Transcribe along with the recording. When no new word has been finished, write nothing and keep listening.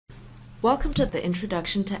Welcome to the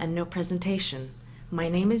Introduction to EndNote presentation. My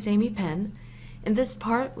name is Amy Penn. In this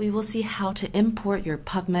part, we will see how to import your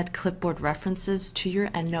PubMed clipboard references to your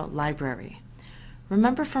EndNote library.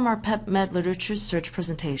 Remember from our PubMed literature search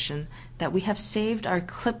presentation that we have saved our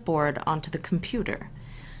clipboard onto the computer.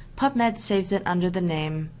 PubMed saves it under the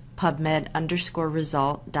name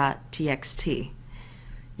PubMed_result.txt.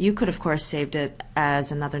 You could, of course, saved it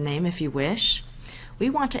as another name if you wish. We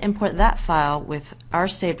want to import that file with our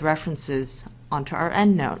saved references onto our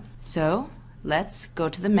EndNote. So let's go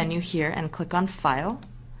to the menu here and click on File.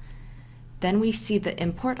 Then we see the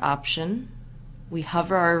Import option. We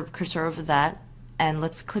hover our cursor over that and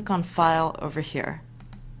let's click on File over here.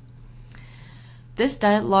 This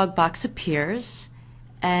dialog box appears,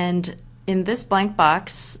 and in this blank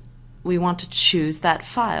box we want to choose that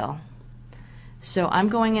file. So I'm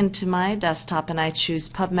going into my desktop and I choose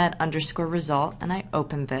PubMed_result and I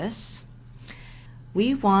open this.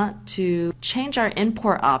 We want to change our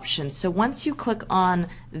import option. So once you click on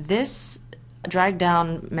this drag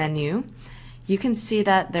down menu, you can see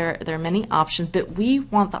that there are many options, but we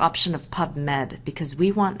want the option of PubMed because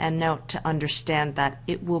we want EndNote to understand that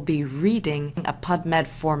it will be reading a PubMed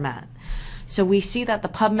format. So we see that the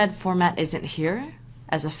PubMed format isn't here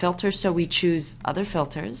as a filter, so we choose Other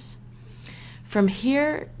Filters. From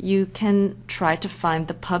here, you can try to find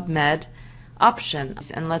the PubMed option,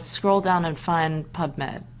 and let's scroll down and find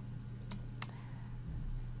PubMed.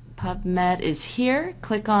 PubMed is here.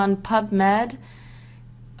 Click on PubMed,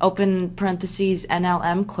 open parentheses,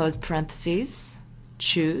 NLM, close parentheses,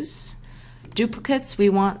 choose. Duplicates, we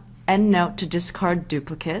want EndNote to discard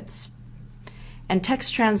duplicates. And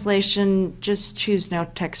text translation, just choose no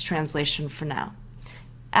text translation for now.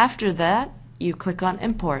 After that, you click on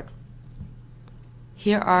Import.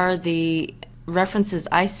 Here are the references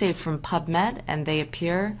I saved from PubMed, and they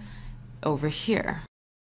appear over here.